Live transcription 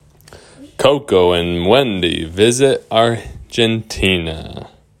Coco and Wendy visit Argentina.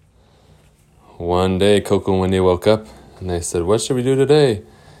 One day, Coco and Wendy woke up and they said, "What should we do today?"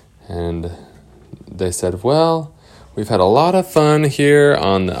 And they said, "Well, we've had a lot of fun here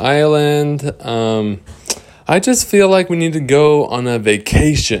on the island. I just feel like we need to go on a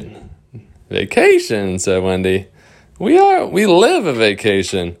vacation." "Vacation," said Wendy. We live a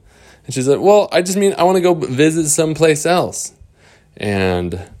vacation." And she said, "Well, I just mean I want to go visit someplace else."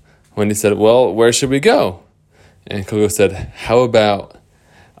 And Wendy said, "Well, where should we go?" And Coco said, "How about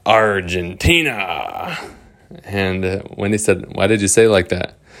Argentina?" And Wendy said, "Why did you say it like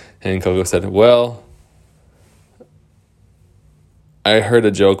that?" And Coco said, "Well, I heard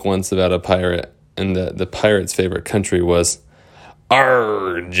a joke once about a pirate, and the pirate's favorite country was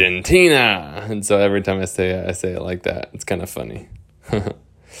Argentina." And so every time I say it like that. It's kind of funny.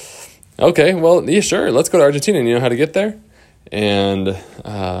 "Okay, well, yeah, sure. Let's go to Argentina. You know how to get there?" And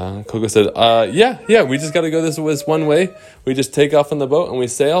Coco said, yeah, we just got to go this one way. We just take off on the boat and we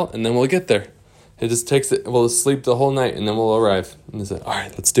sail, and then we'll get there. It just we'll sleep the whole night, and then we'll arrive." And they said, "All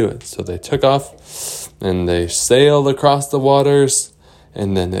right, let's do it." So they took off, and they sailed across the waters,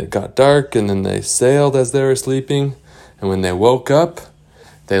 and then it got dark, and then they sailed as they were sleeping. And when they woke up,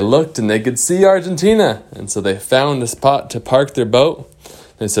 they looked, and they could see Argentina. And so they found a spot to park their boat.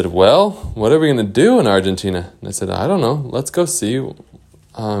 They said, "Well, what are we going to do in Argentina?" And I said, "I don't know. Let's go see.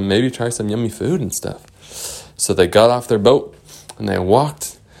 Maybe try some yummy food and stuff." So they got off their boat and they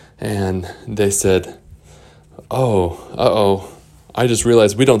walked, and they said, "Oh, I just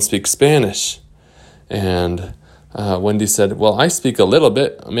realized we don't speak Spanish." And Wendy said, "Well, I speak a little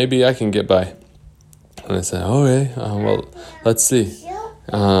bit. Maybe I can get by." And I said, "Okay, well, let's see."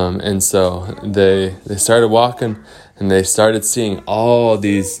 And so they started walking, and they started seeing all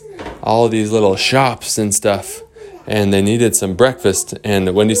these little shops and stuff, and they needed some breakfast.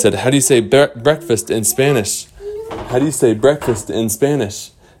 And Wendy said, "How do you say breakfast in Spanish? How do you say breakfast in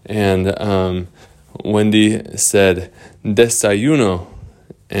Spanish?" And Wendy said, "Desayuno."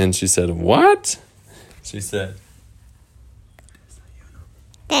 And she said, "What?" She said,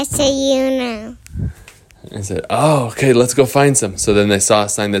 "Desayuno." And said, "Oh, okay, let's go find some." So then they saw a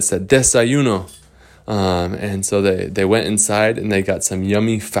sign that said "Desayuno." And so they went inside and they got some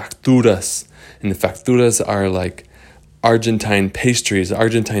yummy facturas. And the facturas are like Argentine pastries,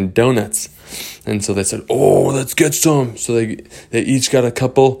 Argentine donuts. And so they said, "Oh, let's get some." So they each got a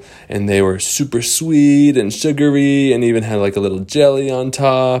couple, and they were super sweet and sugary and even had like a little jelly on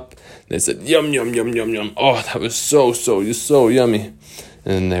top. They said, "Yum, yum, yum, yum, yum." Oh, that was so yummy.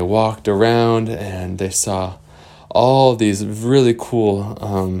 And they walked around and they saw all these really cool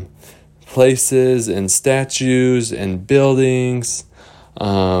places and statues and buildings.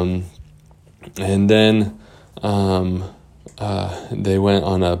 And then they went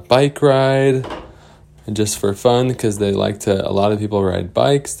on a bike ride just for fun, because a lot of people ride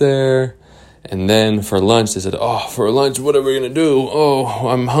bikes there. And then for lunch, they said, "Oh, for lunch, what are we going to do? Oh,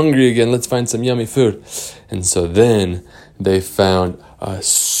 I'm hungry again. Let's find some yummy food." And so then they found a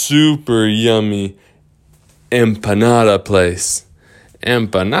super yummy empanada place.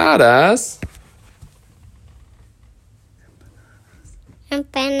 Empanadas?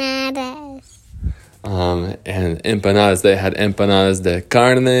 Empanadas. And empanadas, they had empanadas de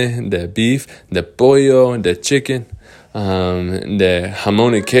carne, de beef, de pollo, de chicken, de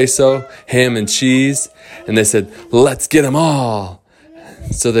jamón y queso, ham and cheese. And they said, "Let's get them all."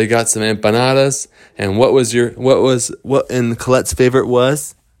 So they got some empanadas. And what in Colette's favorite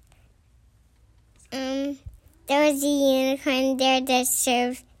was? There was a unicorn there that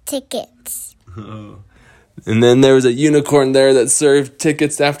served tickets. And then there was a unicorn there that served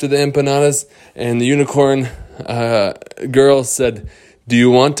tickets after the empanadas. And the unicorn girl said, "Do you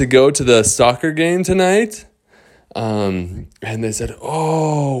want to go to the soccer game tonight?" And they said,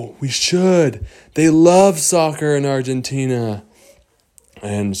 "Oh, we should. They love soccer in Argentina."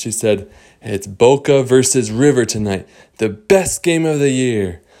 And she said, "It's Boca versus River tonight. The best game of the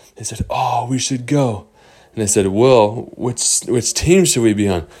year." They said, "Oh, we should go." And they said, "Well, which team should we be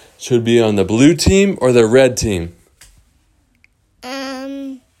on? Should we be on the blue team or the red team?"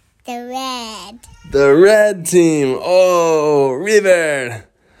 The red. The red team. Oh, River.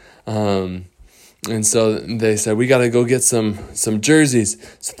 And so they said, "We got to go get some jerseys."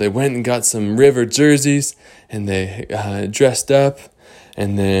 So they went and got some River jerseys, and they dressed up.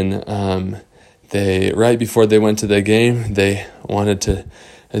 And then right before they went to the game, they wanted to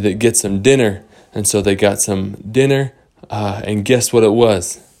get some dinner. And so they got some dinner, and guess what it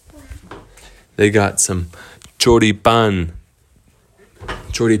was? They got some choripan.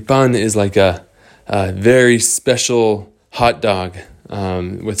 Choripan is like a very special hot dog.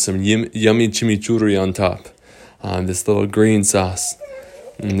 with some yummy chimichurri on top. This little green sauce.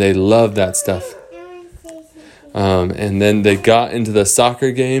 And they love that stuff. And then they got into the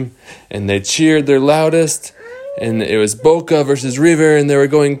soccer game and they cheered their loudest. And it was Boca versus River and they were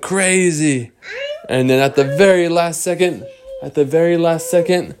going crazy. And then at the very last second,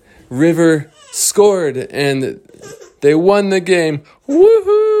 River scored and they won the game.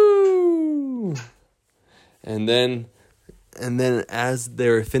 Woohoo! And then as they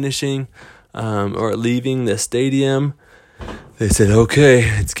were finishing or leaving the stadium, they said, okay,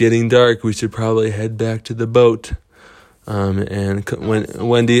 it's getting dark. We should probably head back to the boat. And when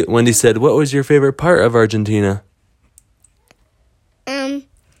Wendy said, what was your favorite part of Argentina?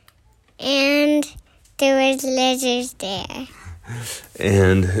 And there was lizards there.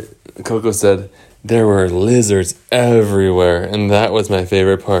 And Coco said, there were lizards everywhere. And that was my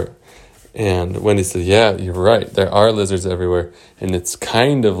favorite part. And Wendy said, yeah, you're right. There are lizards everywhere. And it's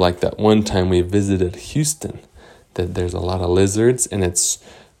kind of like that one time we visited Houston, that there's a lot of lizards and it's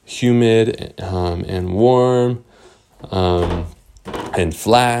humid and warm and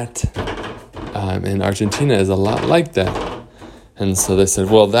flat. And Argentina is a lot like that. And so they said,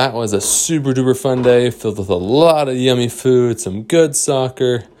 well, that was a super duper fun day filled with a lot of yummy food, some good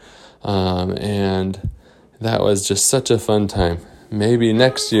soccer. And that was just such a fun time. Maybe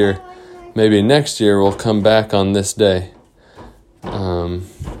next year we'll come back on this day. And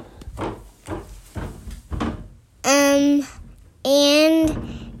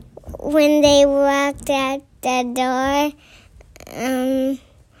when they walked out the door,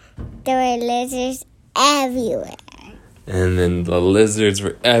 there were lizards everywhere. And then the lizards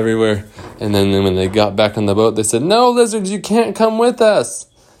were everywhere. And then when they got back on the boat, they said, no, lizards, you can't come with us.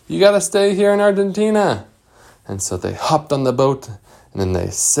 You got to stay here in Argentina. And so they hopped on the boat and then they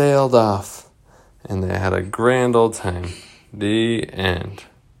sailed off. And they had a grand old time. The end.